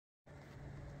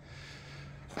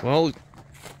Well,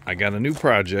 I got a new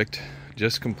project,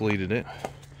 just completed it.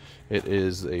 It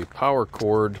is a power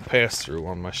cord pass-through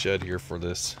on my shed here for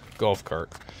this golf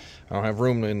cart. I don't have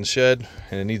room in the shed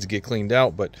and it needs to get cleaned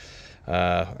out, but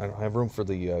I don't have room for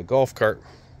the golf cart,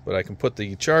 but I can put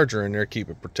the charger in there,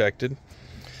 keep it protected.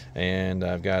 And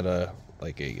I've got a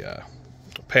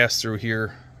pass-through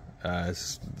here.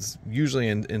 It's usually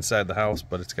inside the house,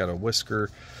 but it's got a whisker,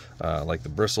 like the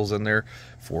bristles in there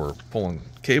for pulling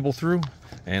cable through,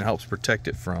 and helps protect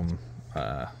it from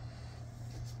the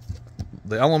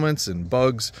elements and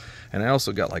bugs. And I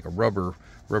also got like a rubber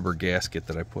gasket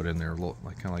that I put in there,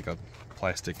 kind of like a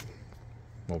plastic,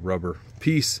 well, rubber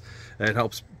piece that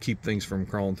helps keep things from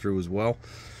crawling through as well.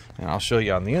 And I'll show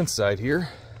you on the inside here.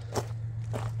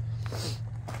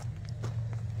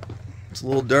 It's a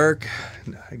little dark.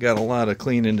 I got a lot of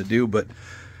cleaning to do, but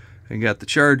I got the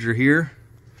charger here,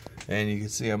 and you can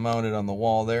see I mounted on the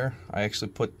wall there. I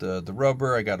actually put the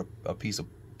rubber, I got a piece of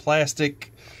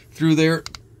plastic through there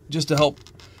just to help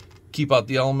keep out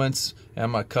the elements. And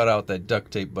I'm gonna cut out that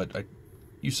duct tape, but I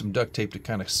use some duct tape to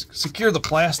kind of secure the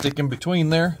plastic in between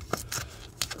there.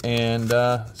 And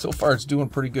so far it's doing a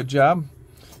pretty good job.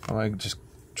 I'm gonna just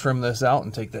trim this out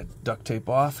and take that duct tape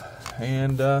off.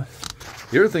 And the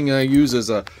other thing I use is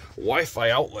a Wi-Fi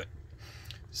outlet.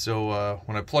 So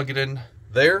when I plug it in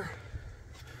there,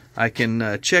 I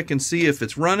can check and see if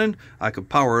it's running. I can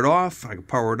power it off, I can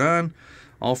power it on,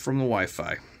 all from the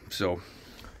Wi-Fi. So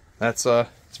that's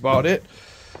about it.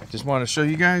 Just want to show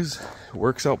you guys, it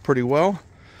works out pretty well.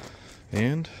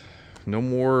 And no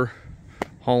more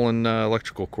hauling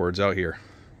electrical cords out here.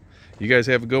 You guys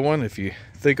have a good one. If you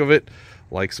think of it,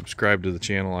 like, subscribe to the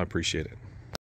channel. I appreciate it.